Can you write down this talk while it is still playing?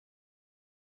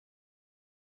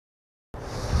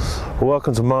Well,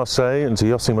 welcome to Marseille and to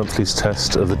Yachting Monthly's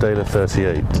test of the Dehler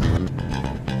 38.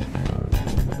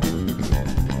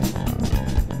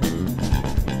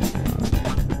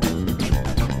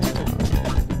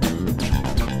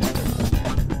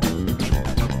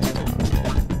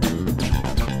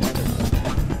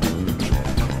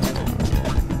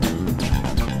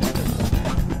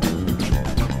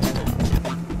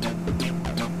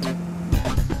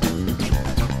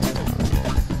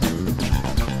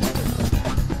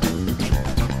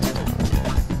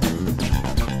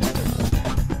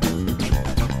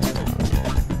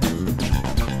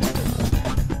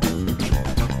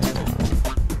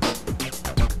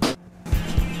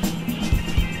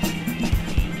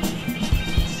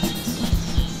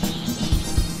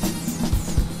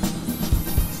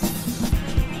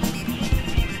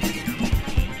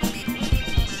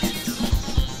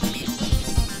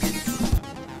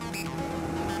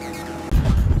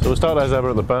 So we'll start as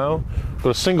ever at the bow. Got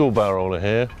a single bow roller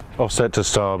here, offset to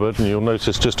starboard, and you'll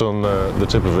notice just on the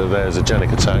tip of it there's a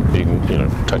Jenica tack. You can,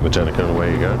 tack the Jenica and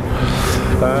away you go.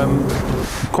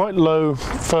 Quite low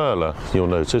furler, you'll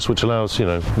notice, which allows,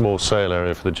 more sail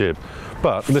area for the jib.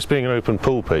 But this being an open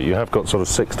pulpit, you have got sort of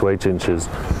 6 to 8 inches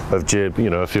of jib.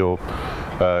 If you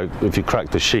crack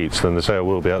the sheets, then the sail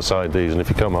will be outside these, and if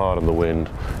you come hard on the wind,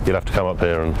 you'll have to come up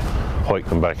here and hoik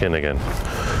them back in again.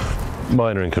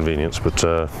 Minor inconvenience, but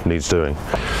needs doing.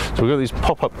 So we've got these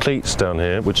pop-up cleats down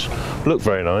here, which look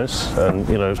very nice and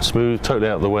smooth, totally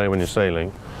out of the way when you're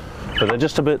sailing. But they're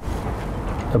just a bit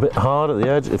hard at the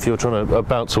edge. If you're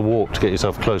about to walk to get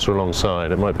yourself closer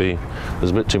alongside,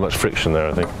 there's a bit too much friction there,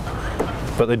 I think.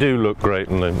 But they do look great,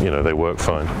 and they work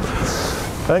fine.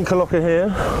 Anchor locker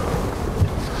here.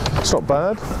 It's not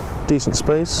bad. Decent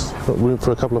space. Got room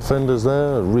for a couple of fenders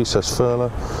there, a recessed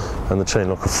furler, and the chain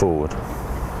locker forward.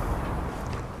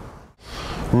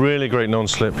 Really great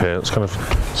non-slip here. It's kind of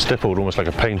stippled almost like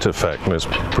a paint effect, and it's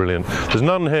brilliant. There's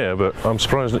none here, but I'm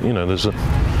surprised that there's a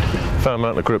fair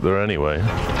amount of grip there anyway.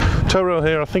 Tow rail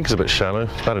here I think is a bit shallow,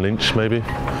 about an inch maybe,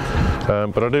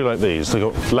 but I do like these. They've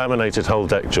got laminated whole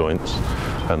deck joints,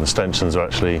 and the stanchions are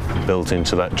actually built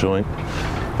into that joint.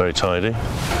 Very tidy.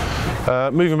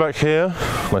 Moving back here,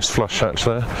 nice flush hatch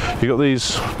there. You've got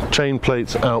these chain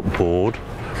plates outboard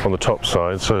on the top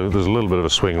side, so there's a little bit of a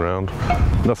swing round,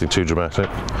 nothing too dramatic.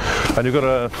 And you've got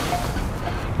a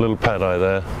little pad eye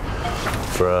there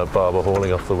for a barber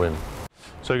hauling off the wind.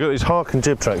 So you've got these hark and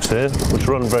jib tracks here, which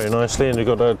run very nicely, and you've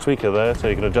got a tweaker there, so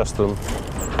you can adjust them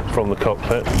from the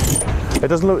cockpit. It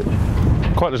doesn't look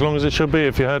quite as long as it should be.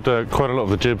 If you had quite a lot of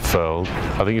the jib furled,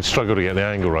 I think you'd struggle to get the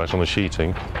angle right on the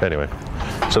sheeting. Anyway,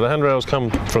 so the handrails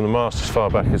come from the mast as far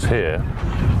back as here,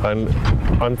 and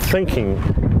I'm thinking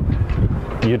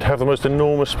you'd have the most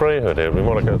enormous spray hood here.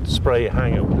 More like a spray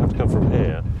hanger would have to come from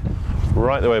here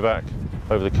right the way back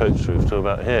over the coach roof to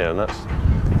about here, and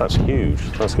that's huge.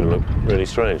 That's going to look really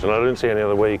strange, and I don't see any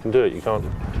other way you can do it. You can't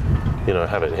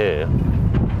have it here.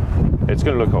 It's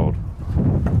going to look odd.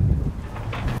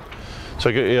 So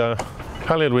you get your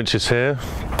halyard winches here,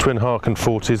 twin hark and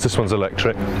 40s. This one's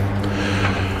electric.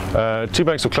 2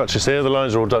 banks of clutches here. The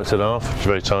lines are all ducted aft, which is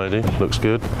very tidy, looks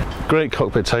good. Great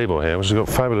cockpit table here, which has got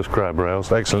fabulous grab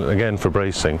rails, excellent again for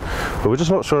bracing. But we're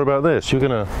just not sure about this. You're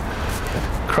going to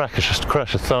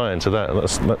crash a thigh into that, and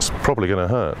that's probably going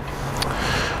to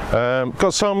hurt.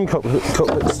 Got some cockpit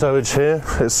stowage here.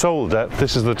 It's sole depth.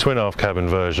 This is the twin aft cabin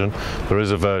version. There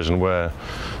is a version where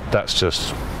that's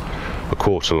just a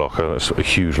quarter locker. That's a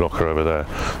huge locker over there.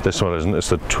 This one isn't. It's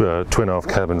the twin aft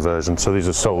cabin version, so these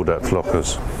are sole depth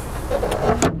lockers.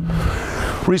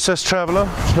 Recessed traveller,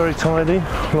 very tidy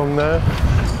along there,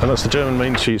 and that's the German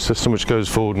main sheet system, which goes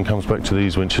forward and comes back to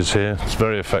these winches here. It's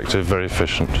very effective, very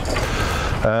efficient.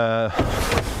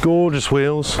 Gorgeous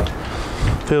wheels,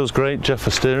 feels great. Jet for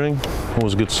steering,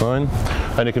 always a good sign.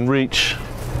 And you can reach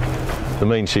the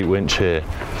main sheet winch here.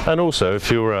 And also,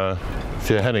 if you're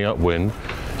heading upwind,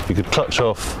 you could clutch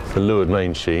off the leeward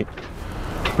main sheet,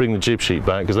 bring the jib sheet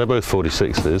back, because they're both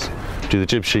 46s, do the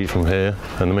jib sheet from here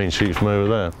and the main sheet from over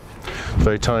there.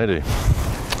 Very tidy.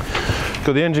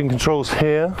 Got the engine controls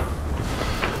here,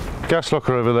 gas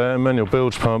locker over there, manual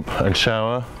bilge pump and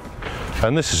shower,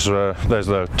 and this is there's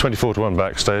the 24:1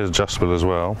 backstay, adjustable as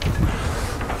well.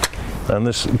 And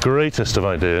this greatest of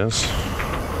ideas,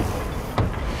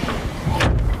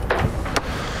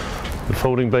 the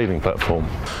folding bathing platform.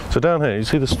 So down here, you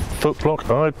see this foot block?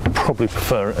 I'd probably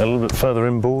prefer it a little bit further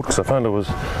inboard, because I found I was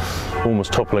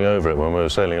almost toppling over it when we were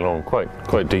sailing along quite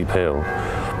deep hill.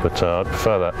 But I'd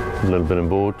prefer that a little bit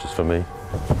inboard, just for me.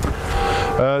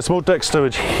 Small deck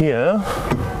stowage here.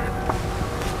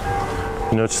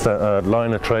 You notice that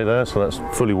liner tray there, so that's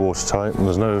fully watertight, and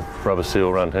there's no rubber seal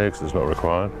around here because it's not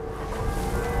required.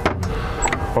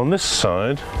 On this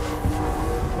side,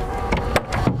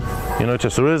 you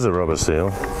notice there is a rubber seal,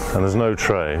 and there's no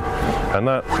tray, and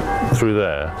that through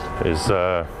there is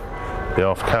the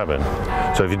aft cabin.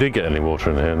 So if you did get any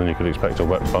water in here, then you could expect a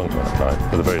wet bunk that night,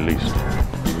 at the very least.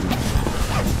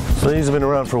 So these have been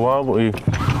around for a while, but we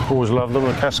always love them.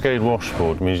 A cascade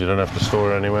washboard means you don't have to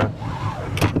store it anywhere,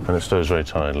 and it stows very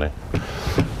tidily.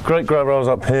 Great grab rails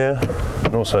up here,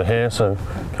 and also here, so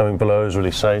coming below is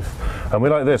really safe. And we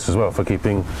like this as well for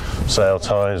keeping sail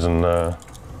ties and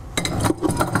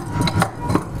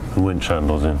winch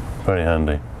handles in. Very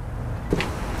handy.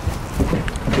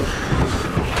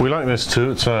 We like this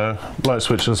too. It's a light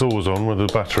switch that's always on, whether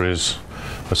the batteries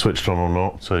are switched on or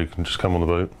not, so you can just come on the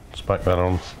boat, smack that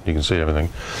on, you can see everything.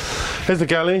 Here's the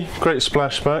galley, great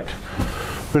splashback.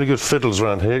 Really good fiddles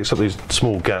around here, except these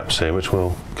small gaps here, which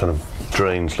will kind of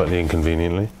drain slightly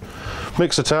inconveniently.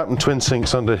 Mixer tap and twin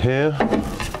sinks under here.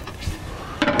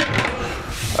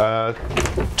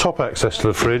 Top access to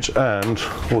the fridge, and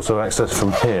also access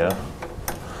from here.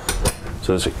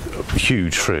 So it's a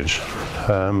huge fridge.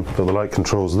 Got the light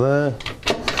controls there.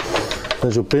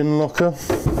 There's your bin locker.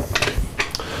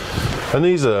 And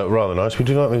these are rather nice. We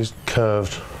do like these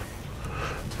curved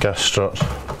gas strut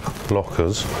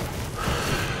lockers.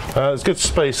 There's good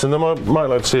space, and I might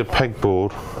like to see a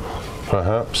pegboard,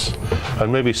 perhaps,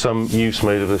 and maybe some use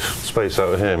made of this space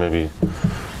out here, maybe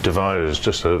dividers,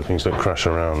 just so that things don't crash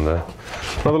around there.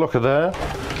 Another locker there.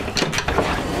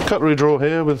 Cutlery drawer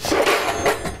here with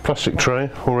plastic tray,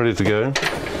 all ready to go.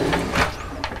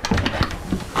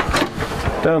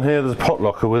 Down here there's a pot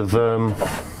locker with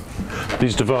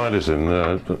these dividers in,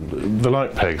 the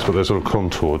light pegs, but they're sort of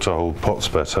contoured to hold pots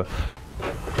better.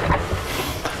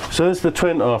 So this is the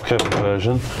twin aft cabin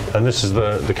version, and this is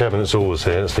the cabin that's always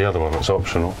here. It's the other one that's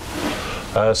optional.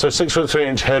 So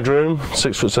 6'3" headroom,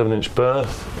 6'7"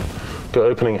 berth. Got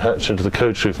opening hatch into the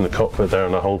coach roof and the cockpit there,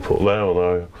 and a whole port there,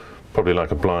 although probably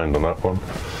like a blind on that one.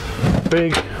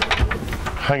 Big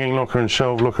hanging locker and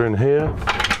shelf locker in here.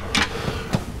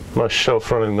 Nice shelf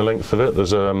running the length of it.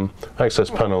 There's an access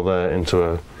panel there into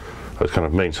a kind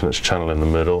of maintenance channel in the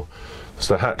middle. There's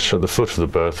the hatch at the foot of the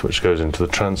berth which goes into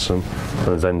the transom, and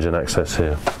there's engine access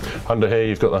here. Under here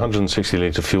you've got the 160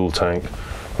 litre fuel tank,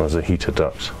 and there's a heater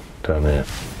duct down here.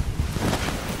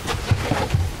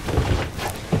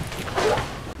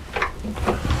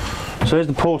 So here's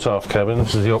the port aft cabin.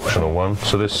 This is the optional one.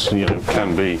 So this,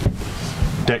 can be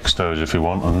deck stowage if you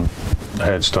want, and the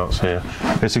head starts here.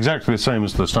 It's exactly the same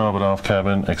as the starboard aft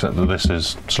cabin, except that this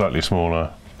is slightly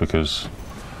smaller because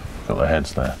you've got the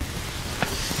heads there.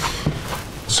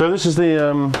 So this is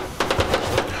the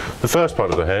first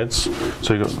part of the heads.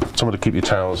 So you've got somewhere to keep your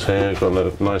towels here. You've got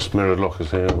the nice mirrored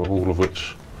lockers here, all of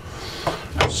which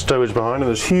have stowage behind, and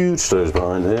there's huge stowage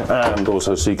behind here, and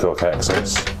also seacock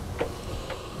access.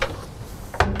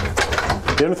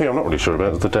 The only thing I'm not really sure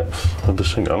about is the depth of the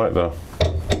sink. I like the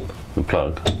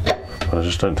plug, but I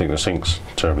just don't think the sink's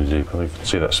terribly deep. I can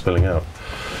see that spilling out.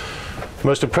 The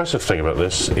most impressive thing about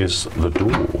this is the door.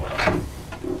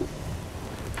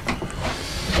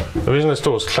 The reason this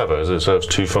door is clever is it serves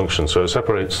two functions. So it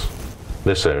separates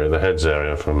this area, the heads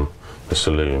area, from the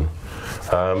saloon,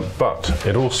 but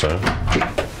it also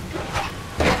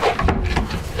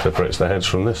separates the heads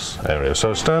from this area. So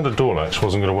a standard door latch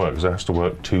wasn't going to work because it has to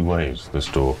work two ways, this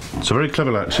door. So very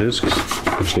clever latches,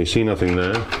 obviously you see nothing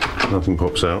there, nothing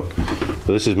pops out. But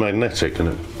this is magnetic and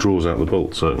it draws out the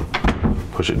bolt, so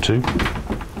push it to,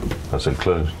 that's it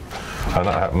closed. And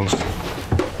that happens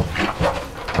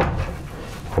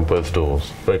on both doors.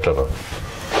 Very clever.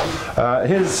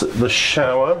 Here's the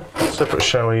shower, separate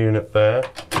shower unit there.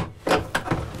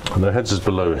 And the heads is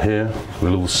below here, with a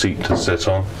little seat to sit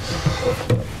on.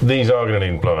 These are going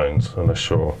to need blinds, unless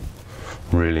you're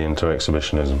really into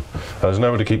exhibitionism. There's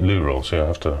nowhere to keep loo rolls, so you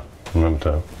have to remember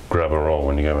to grab a roll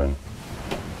when you go in.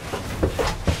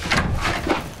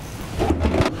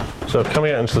 So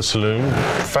coming out into the saloon,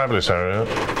 fabulous area.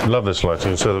 Love this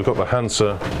lighting. So they've got the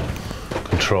Hanse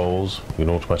controls. You can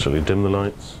automatically dim the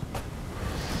lights,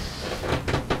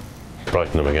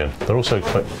 brighten them again. They're also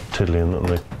quite tiddly in that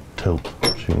they tilt,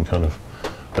 so you can kind of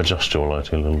adjust your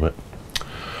lighting a little bit.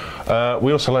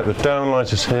 We also like the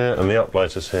downlighters here and the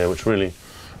uplighters here, which really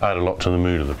add a lot to the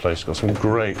mood of the place. Got some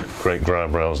great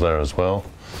grab rails there as well.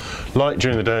 Light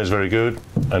during the day is very good,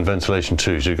 and ventilation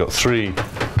too. So you've got 3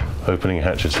 opening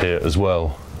hatches here as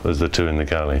well as the 2 in the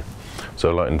galley.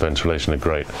 So light and ventilation are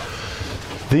great.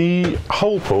 The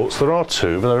hull ports, there are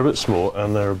 2, but they're a bit small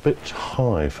and they're a bit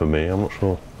high for me. I'm not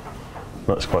sure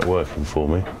that's quite working for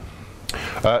me.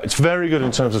 It's very good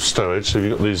in terms of stowage. So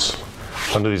you've got these,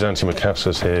 under these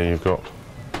antimacassars here, you've got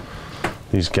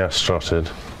these gas strutted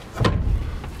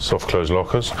soft close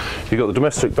lockers. You've got the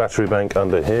domestic battery bank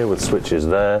under here with switches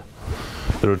there.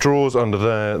 There are drawers under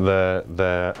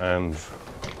there, and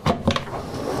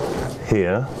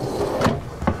here.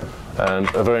 And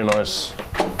a very nice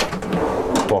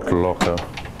bottle locker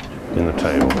in the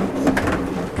table.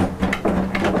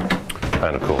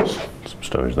 And of course, some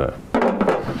stowage there.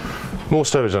 More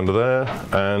stowage under there,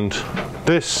 and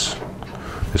this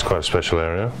is quite a special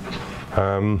area.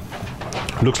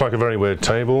 Looks like a very weird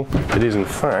table. It is in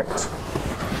fact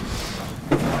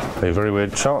a very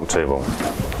weird chart table.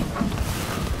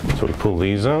 So we pull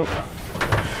these out,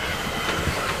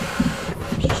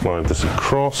 slide this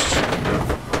across,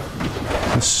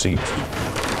 this seat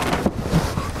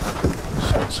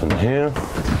sits in here,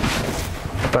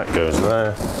 that goes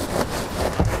there,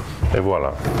 et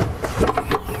voila.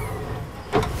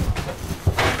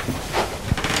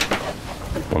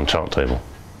 One chart table.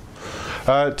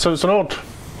 So it's an odd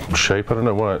shape, I don't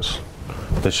know why it's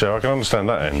this shape. I can understand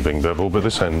that end being bevel, but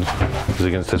this end is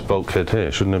against this bulkhead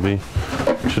here. Shouldn't it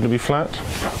be flat?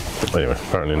 Anyway,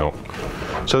 apparently not.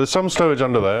 So there's some stowage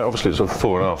under there. Obviously it's a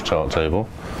 4.5 chart table.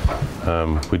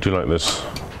 We do like this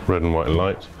red and white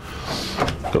light.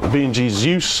 Got the B&G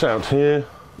Zeus out here,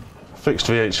 fixed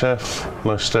VHF,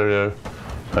 nice stereo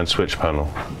and switch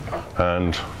panel.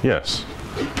 And yes,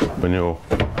 when you're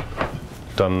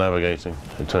done navigating,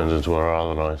 it turns into a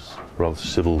rather nice, rather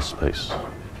civil space.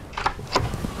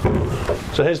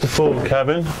 So here's the full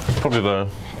cabin, probably the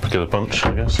pick of the bunch,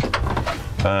 I guess.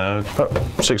 About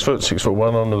 6 foot,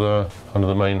 6'1" under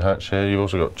the main hatch here. You've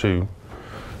also got two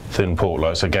thin port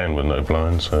lights, again with no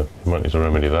blinds, so you might need to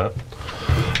remedy that.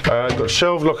 Got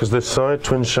shelf lockers this side,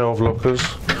 twin shelf lockers.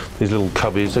 These little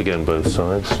cubbies, again both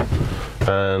sides,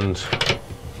 and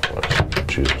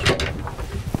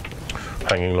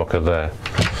hanging locker there.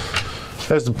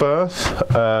 There's the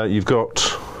berth. You've got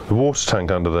the water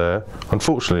tank under there.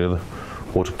 Unfortunately, the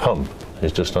water pump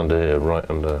is just under here, right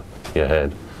under your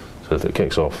head. So if it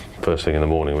kicks off first thing in the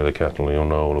morning with a kettle, you'll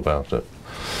know all about it.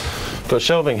 Got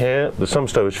shelving here. There's some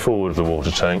stowage forward of the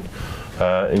water tank.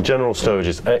 In general, stowage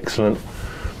is excellent.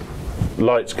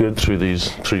 Light's good through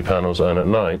these 3 panels, and at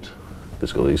night,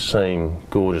 it's got these same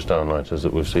gorgeous downlighters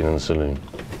that we've seen in the saloon.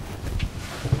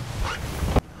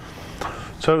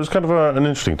 So it was kind of an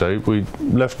interesting day. We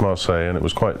left Marseille and it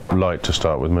was quite light to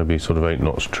start with, maybe sort of 8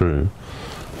 knots true.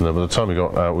 And then by the time we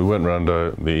got out, we went around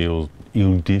the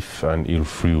Ile d'If and Ile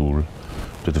Frioul,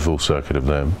 did the full circuit of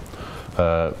them.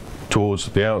 Towards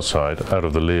the outside, out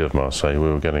of the lee of Marseille, we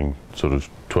were getting sort of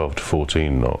 12 to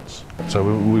 14 knots. So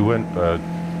we went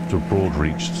to broad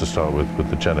reach to start with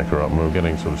the Jenica up, and we were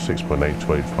getting sort of 6.8 to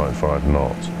 8.5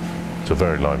 knots. It's a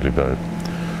very lively boat.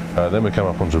 Then we come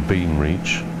up onto a beam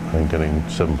reach, and getting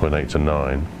 7.8 to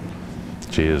 9.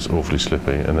 She is awfully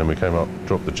slippy. And then we came up,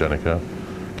 dropped the Jenica,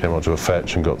 came onto a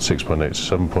fetch and got 6.8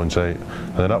 to 7.8,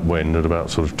 and then upwind at about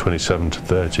sort of 27 to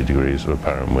 30 degrees of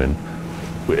apparent wind.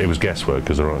 It was guesswork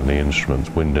because there aren't any instruments,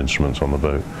 wind instruments on the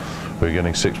boat. We were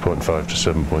getting 6.5 to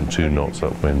 7.2 knots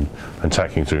upwind and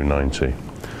tacking through 90.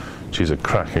 She's a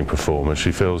cracking performer.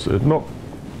 She feels not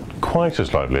quite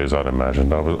as lively as I'd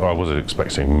imagined. I wasn't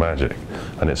expecting magic,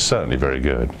 and it's certainly very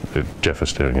good. Jeffer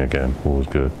steering again, always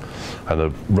good. And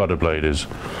the rudder blade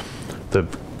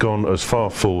they've gone as far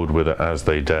forward with it as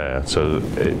they dare, so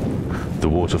the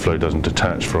water flow doesn't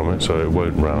detach from it, so it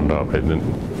won't round up. It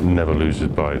never loses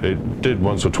bite. It did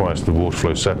once or twice. The water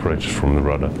flow separated from the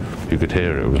rudder. You could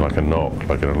hear it. It was like a knock,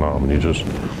 like an alarm, and you just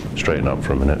straighten up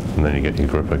for a minute, and then you get your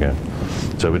grip again.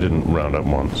 So we didn't round up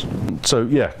once. So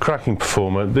yeah, cracking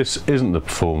performer. This isn't the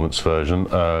performance version,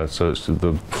 so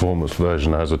the performance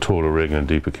version has a taller rig and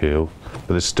a deeper keel,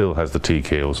 but this still has the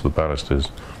T-keel, so the ballast is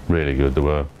really good. There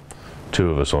were 2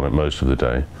 of us on it most of the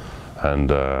day, and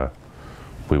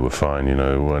we were fine, you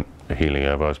know, we weren't heeling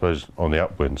over. I suppose on the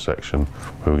upwind section,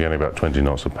 we were getting about 20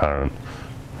 knots apparent.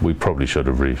 We probably should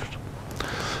have reefed.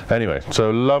 Anyway, so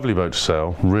lovely boat to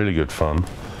sail, really good fun.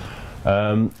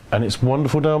 And it's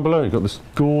wonderful down below. You've got this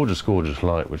gorgeous, gorgeous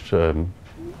light, which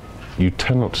you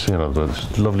tend not to see another.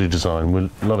 This lovely design. We're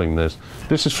loving this.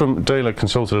 This is from Dehler,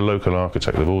 consulted a local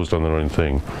architect. They've always done their own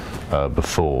thing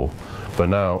before, but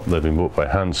now they've been bought by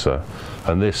Hanse,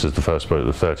 and this is the first boat.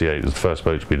 The 38 is the first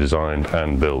boat to be designed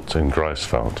and built in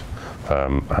Greifswald,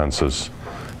 Hanse's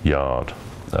yard,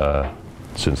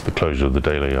 since the closure of the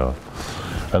Dehler yard.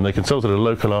 And they consulted a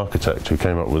local architect who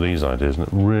came up with these ideas, and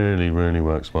it really, really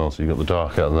works well. So you've got the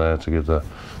dark out there to give the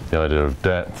idea of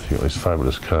depth. You've got these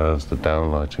fabulous curves, the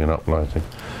downlighting and uplighting.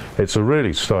 It's a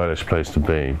really stylish place to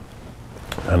be.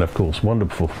 And of course,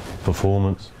 wonderful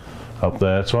performance up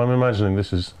there. So I'm imagining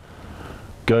this is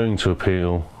going to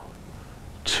appeal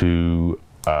to,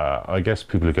 I guess,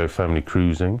 people who go family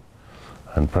cruising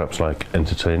and perhaps like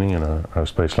entertaining in a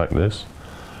space like this.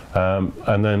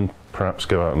 And then perhaps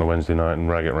go out on a Wednesday night and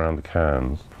rag it around the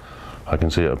cans. I can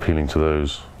see it appealing to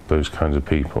those kinds of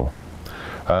people.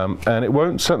 And it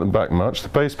won't set them back much. The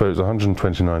base boat is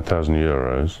 129,000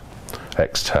 euros,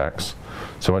 ex-tax.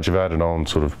 So once you've added on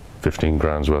sort of 15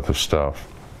 grand's worth of stuff,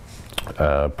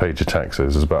 paid your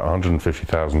taxes, is about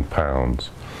 150,000 pounds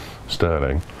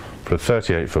sterling for a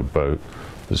 38-foot boat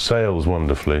that sails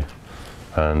wonderfully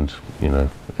and, you know,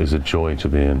 is a joy to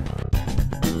be in.